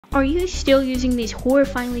Are you still using these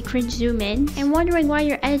horrifyingly cringe zoom ins and wondering why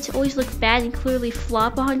your edits always look bad and clearly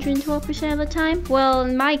flop 112% of the time? Well,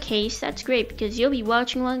 in my case, that's great because you'll be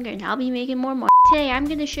watching longer and I'll be making more money. Today, I'm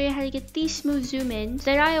going to show you how to get these smooth zoom ins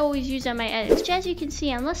that I always use on my edits, which as you can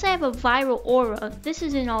see, unless I have a viral aura, this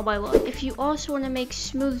isn't all by luck. If you also want to make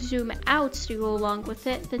smooth zoom outs to go along with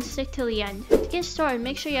it, then stick till the end. To get started,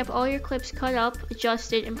 make sure you have all your clips cut up,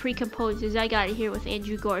 adjusted, and pre-composed as I got it here with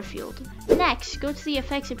Andrew Garfield. Next, go to the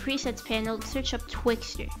effects and presets panel and search up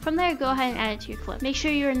Twixtor. From there, go ahead and add it to your clip. Make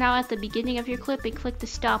sure you are now at the beginning of your clip and click the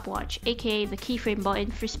stopwatch, aka the keyframe button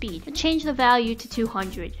for speed. And change the value to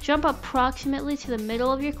 200. Jump approximately to the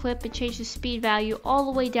middle of your clip and change the speed value all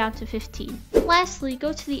the way down to 15. Lastly,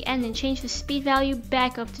 go to the end and change the speed value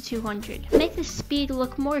back up to 200. Make the speed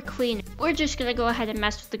look more clean. We're just gonna go ahead and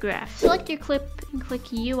mess with the graph. Select your clip and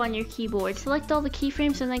click U on your keyboard. Select all the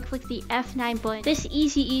keyframes and then click the F9 button. This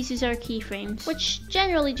easy eases our keyframes, which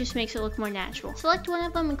generally just makes it look more natural. Select one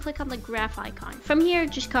of them and click on the graph icon. From here,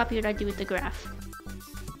 just copy what I do with the graph.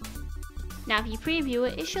 Now if you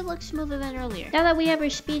preview it, it should look smoother than earlier. Now that we have our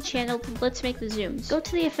speed channeled, let's make the zooms. Go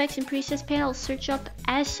to the effects and presets panel, search up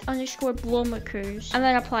S_Blommakers, and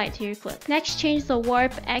then apply it to your clip. Next, change the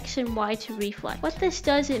warp, X, and Y to reflect. What this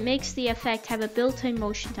does, it makes the effect have a built-in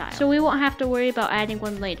motion tile, so we won't have to worry about adding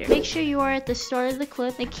one later. Make sure you are at the start of the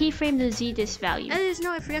clip and keyframe the Z-Dis value. I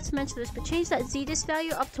forgot to mention this, but change that Z-Dis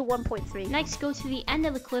value up to 1.3. Next, go to the end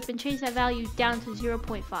of the clip and change that value down to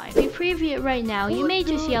 0.5. If you preview it right now, you may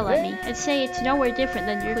just yell at me and say it's nowhere different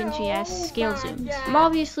than your cringy ass scale zooms. I'm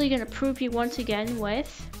obviously gonna prove you once again with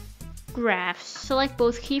graphs. Select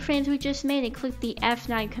both keyframes we just made and click the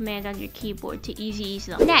F9 command on your keyboard to ease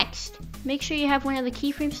them. Next, make sure you have one of the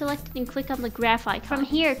keyframes selected and click on the graph icon. From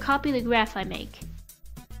here, copy the graph I make.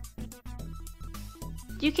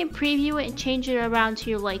 You can preview it and change it around to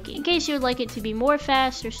your liking, in case you would like it to be more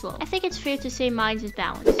fast or slow. I think it's fair to say mine is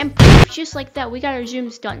balanced. And poof, just like that, we got our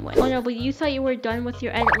zooms done with. Oh no, but you thought you were done with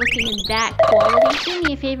your edit looking in that quality? Do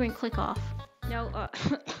me a favor and click off. No,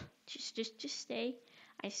 just stay.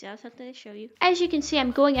 I still have something to show you. As you can see,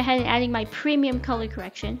 I'm going ahead and adding my premium color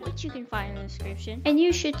correction, which you can find in the description. And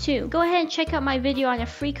you should too. Go ahead and check out my video on a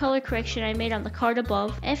free color correction I made on the card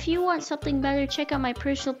above. If you want something better, check out my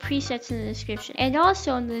personal presets in the description. And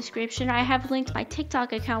also in the description, I have linked my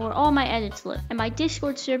TikTok account where all my edits live, and my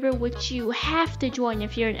Discord server, which you have to join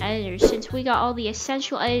if you're an editor, since we got all the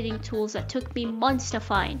essential editing tools that took me months to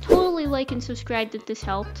find. Totally like and subscribe if this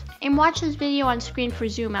helped. And watch this video on screen for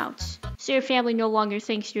zoom outs, so your family no longer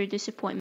thinks you're a disappointment.